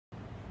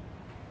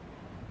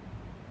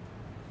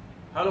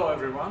Hello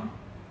everyone.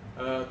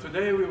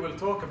 Today we will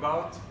talk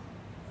about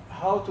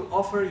how to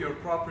offer your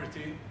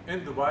property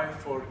in Dubai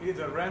for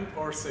either rent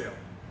or sale.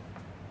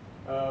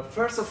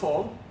 First of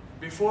all,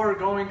 before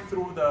going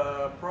through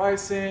the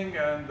pricing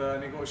and the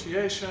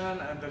negotiation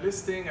and the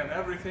listing and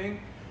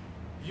everything,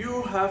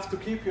 you have to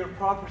keep your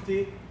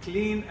property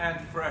clean and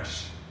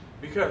fresh,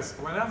 because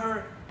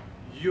whenever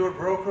your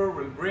broker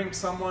will bring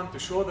someone to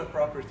show the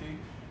property,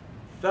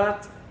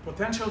 that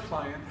potential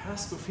client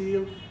has to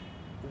feel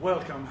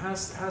welcome,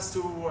 has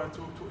to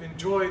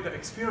enjoy the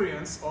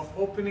experience of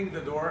opening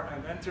the door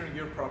and entering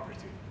your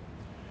property.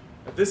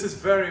 This is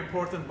very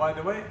important, by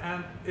the way,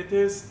 and it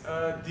is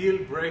a deal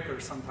breaker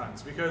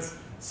sometimes, because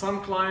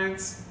some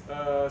clients,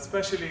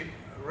 especially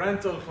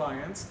rental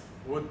clients,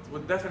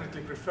 would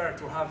definitely prefer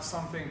to have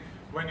something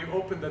when you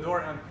open the door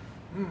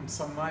and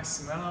some nice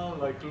smell,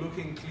 like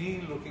looking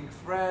clean, looking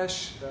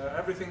fresh,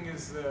 everything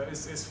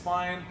is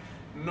fine.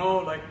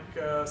 No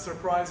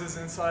surprises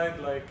inside,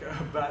 like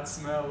a bad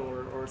smell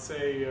or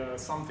say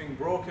something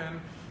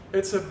broken.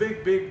 It's a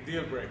big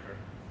deal breaker.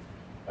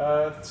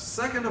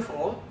 Second of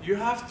all, you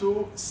have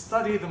to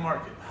study the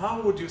market.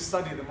 How would you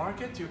study the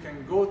market? You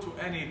can go to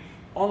any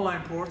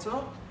online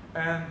portal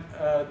and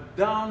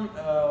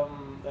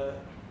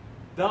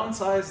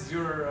downsize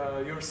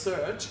your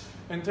search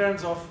in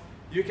terms of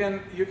you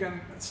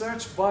can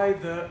search by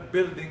the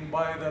building,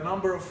 by the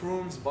number of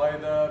rooms, by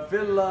the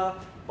villa,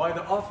 by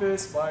the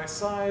office, by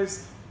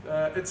size.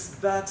 It's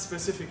that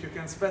specific. You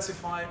can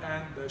specify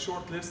and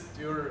shortlist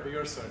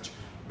your search.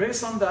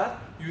 Based on that,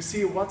 you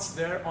see what's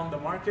there on the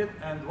market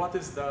and what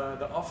is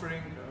the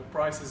offering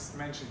prices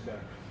mentioned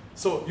there.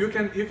 So you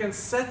can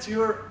set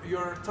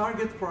your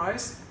target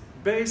price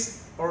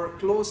based or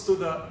close to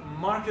the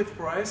market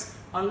price,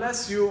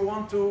 unless you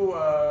want to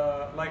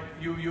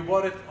you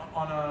bought it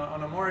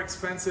on a more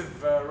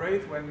expensive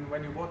rate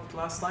when you bought it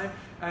last time,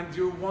 and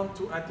you want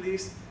to at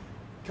least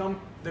come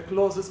the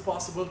closest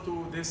possible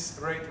to this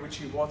rate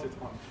which you bought it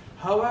on.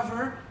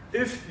 However,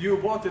 if you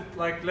bought it,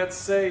 like, let's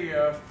say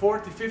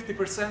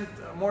 40–50%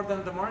 more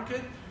than the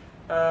market,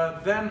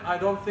 then I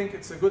don't think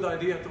it's a good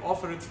idea to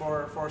offer it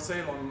for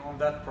sale on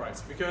that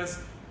price, because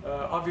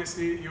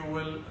obviously you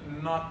will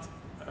not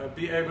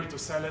be able to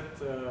sell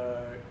it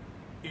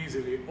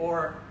easily,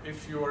 or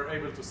if you are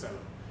able to sell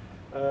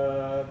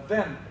it.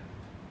 Then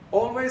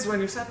always when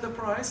you set the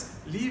price,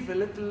 leave a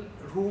little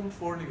room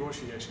for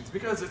negotiations,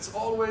 because it's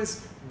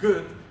always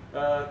good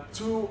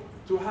to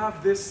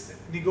have this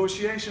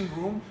negotiation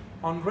room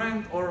on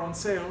rent or on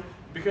sale,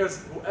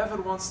 because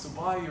whoever wants to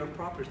buy your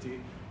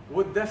property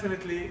would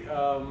definitely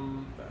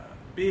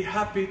be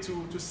happy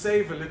to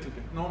save a little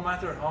bit, no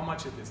matter how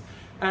much it is.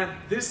 And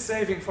this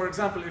saving, for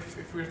example,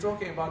 if we're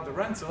talking about the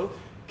rental,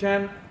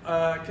 can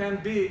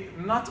be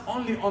not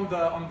only on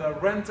the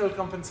rental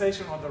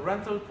compensation or the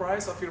rental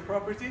price of your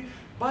property,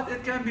 but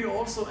it can be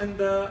also in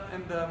the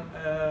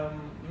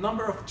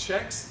number of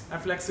checks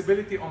and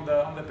flexibility on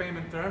the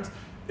payment terms,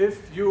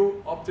 if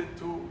you opted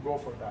to go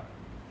for that.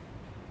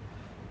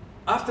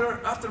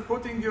 After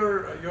putting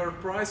your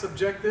price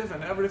objective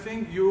and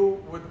everything,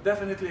 you would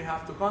definitely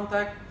have to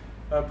contact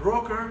a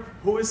broker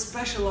who is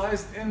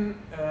specialized in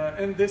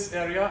this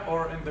area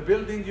or in the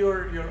building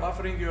you're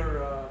offering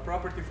your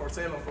property for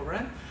sale or for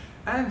rent,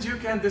 and you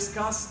can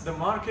discuss the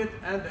market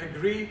and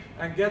agree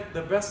and get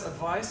the best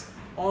advice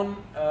on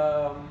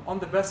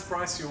the best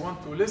price you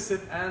want to list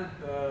it, and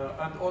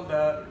all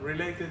the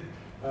related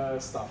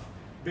stuff.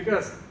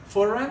 Because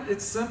for rent,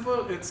 it's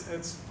simple.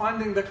 It's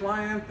finding the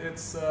client.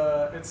 It's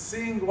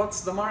seeing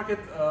what's the market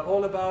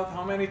all about,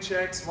 how many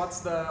checks, what's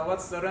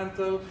the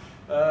rental.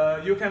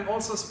 You can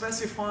also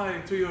specify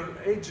to your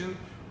agent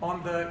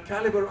on the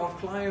caliber of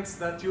clients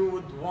that you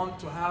would want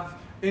to have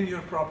in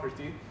your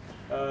property.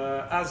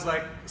 As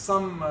like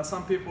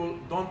some people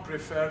don't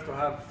prefer to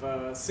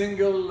have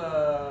single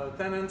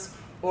tenants,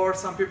 or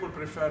some people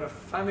prefer a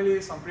family,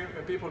 some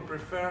people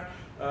prefer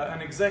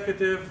an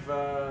executive,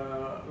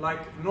 like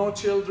no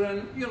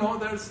children. You know,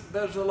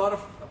 there's a lot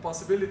of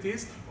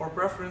possibilities or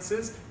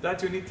preferences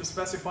that you need to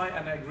specify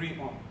and agree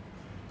on.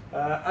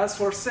 As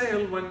for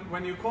sale,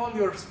 when you call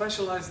your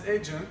specialized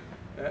agent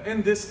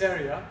in this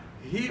area,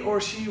 he or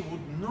she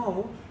would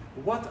know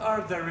what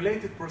are the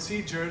related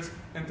procedures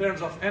in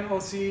terms of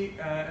NOC,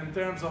 in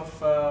terms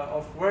of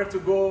where to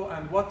go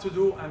and what to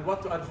do and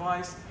what to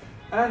advise.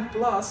 And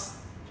plus,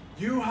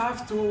 you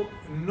have to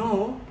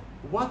know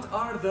what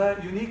are the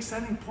unique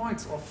selling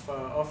points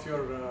of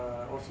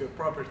your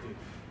property,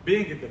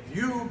 being it the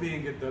view,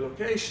 being it the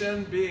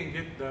location, being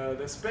it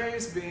the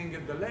space, being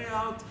it the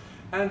layout.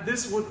 And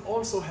this would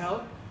also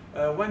help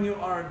when you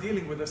are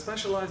dealing with a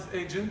specialized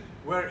agent,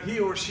 where he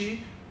or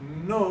she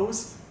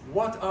knows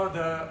what are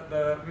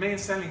the main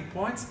selling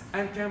points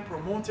and can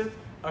promote it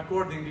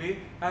accordingly,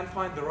 and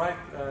find the right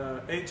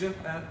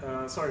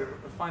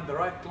find the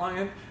right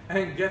client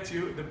and get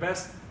you the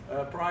best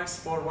price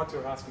for what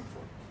you're asking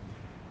for.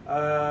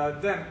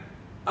 Then,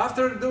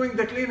 after doing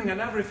the cleaning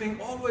and everything,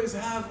 always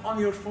have on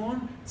your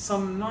phone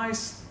some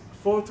nice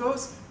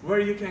photos where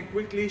you can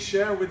quickly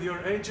share with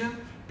your agent,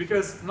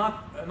 because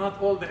not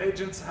all the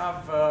agents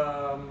have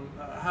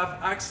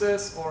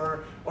access,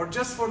 or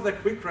just for the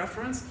quick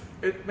reference,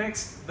 it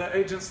makes the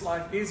agent's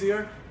life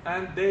easier,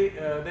 and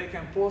they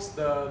can post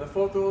the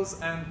photos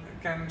and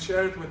can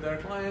share it with their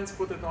clients,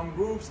 put it on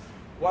groups,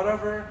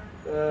 whatever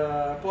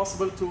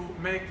possible to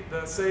make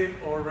the sale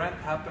or rent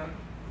happen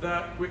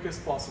the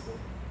quickest possible.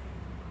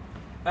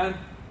 And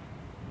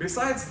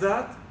besides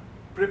that,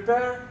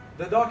 prepare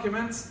the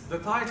documents, the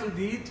title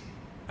deed,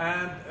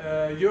 and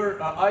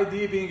your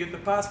ID, being it the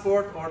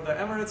passport or the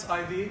Emirates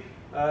ID,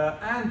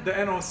 and the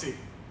NOC.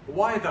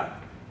 Why that?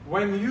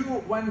 When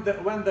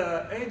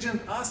the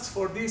agent asks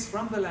for these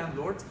from the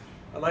landlord,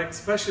 like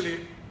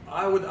especially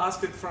I would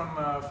ask it from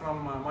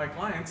my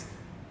clients,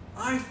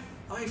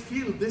 I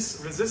feel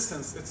this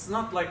resistance. It's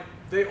not like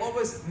they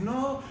always,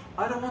 no,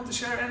 I don't want to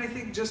share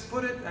anything, just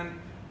put it. And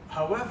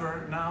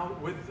however, now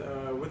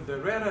with the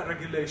RERA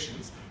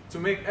regulations, to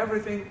make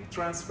everything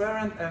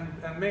transparent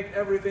and make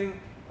everything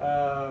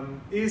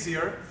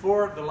easier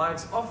for the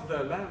lives of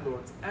the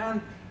landlords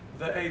and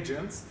the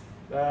agents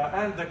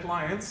and the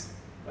clients,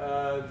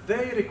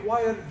 they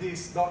require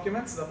these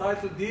documents, the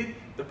title deed,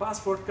 the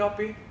passport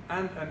copy,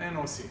 and an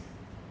NOC,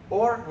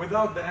 or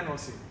without the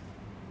NOC.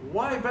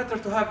 Why better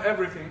to have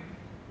everything?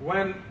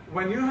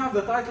 When you have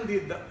the title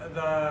deed,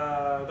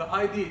 the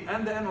ID,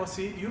 and the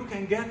NOC, you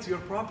can get your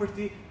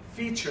property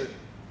featured.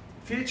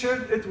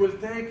 Featured, it will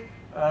take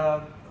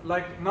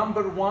like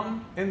 #1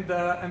 in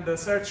the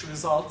search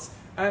results,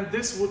 and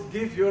this would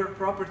give your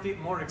property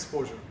more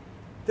exposure.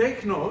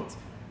 Take note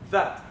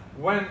that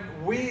when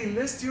we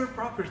list your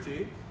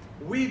property,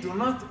 we do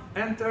not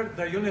enter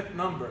the unit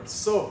number.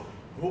 So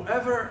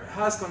whoever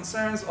has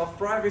concerns of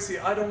privacy,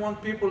 I don't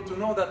want people to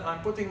know that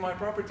I'm putting my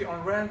property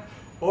on rent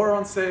or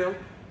on sale,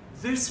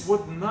 this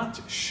would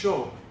not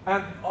show.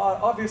 And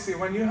obviously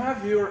when you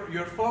have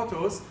your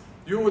photos,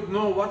 you would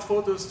know what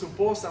photos to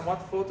post and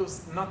what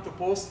photos not to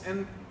post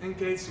in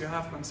case you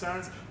have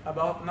concerns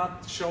about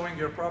not showing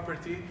your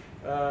property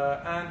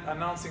and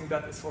announcing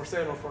that it's for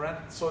sale or for rent,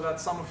 so that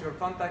some of your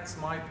contacts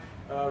might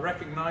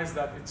recognize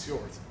that it's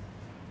yours.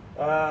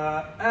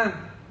 And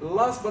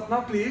last but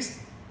not least,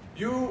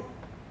 you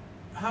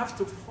have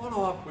to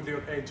follow up with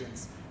your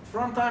agents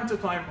from time to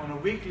time, on a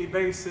weekly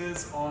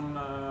basis,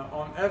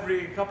 on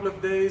every couple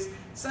of days.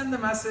 Send a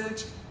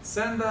message,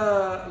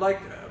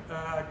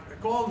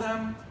 call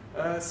them,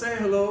 say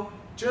hello,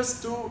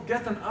 just to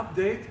get an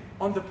update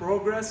on the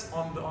progress,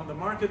 on the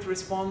market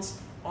response,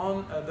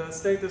 on the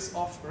status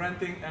of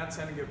renting and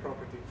selling your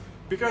property.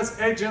 Because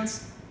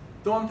agents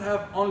don't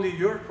have only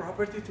your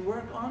property to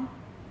work on.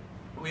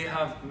 We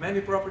have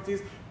many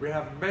properties, we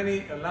have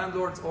many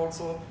landlords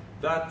also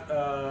that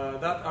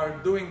are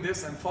doing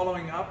this and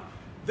following up.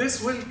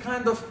 This will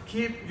kind of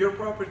keep your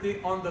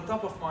property on the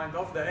top of mind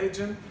of the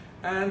agent,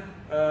 and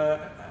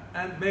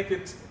make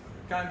it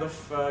kind of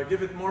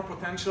give it more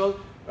potential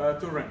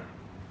to rent.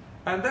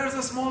 And there's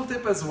a small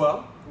tip as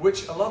well,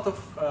 which a lot of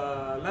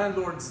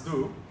landlords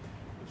do.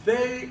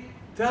 They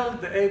tell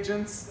the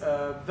agents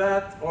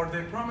or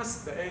they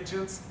promise the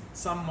agents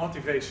some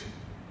motivation.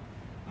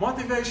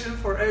 Motivation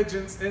for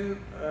agents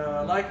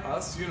like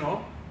us, you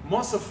know,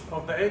 most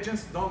of the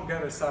agents don't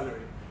get a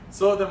salary.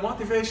 So the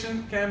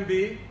motivation can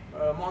be,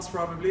 most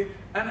probably,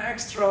 an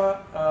extra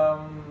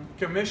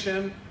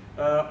commission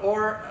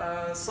or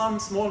some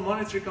small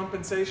monetary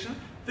compensation.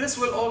 This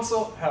will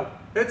also help.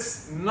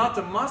 It's not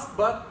a must,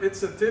 but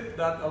it's a tip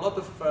that a lot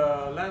of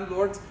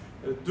landlords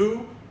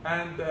do,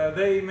 and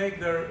they make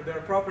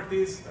their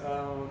properties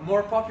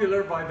more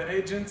popular by the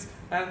agents,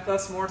 and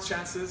thus more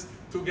chances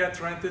to get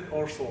rented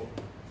or sold.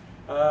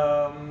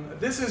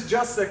 This is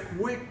just a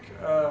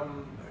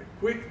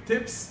quick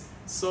tips.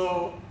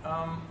 So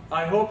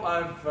I hope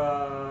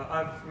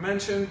I've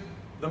mentioned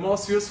the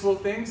most useful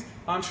things.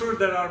 I'm sure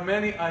there are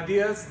many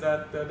ideas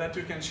that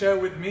you can share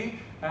with me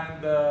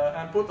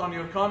and put on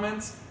your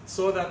comments,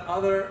 so that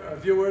other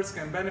viewers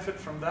can benefit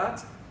from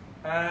that.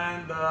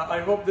 And I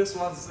hope this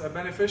was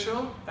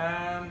beneficial,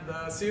 and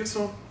see you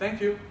soon. Thank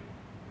you.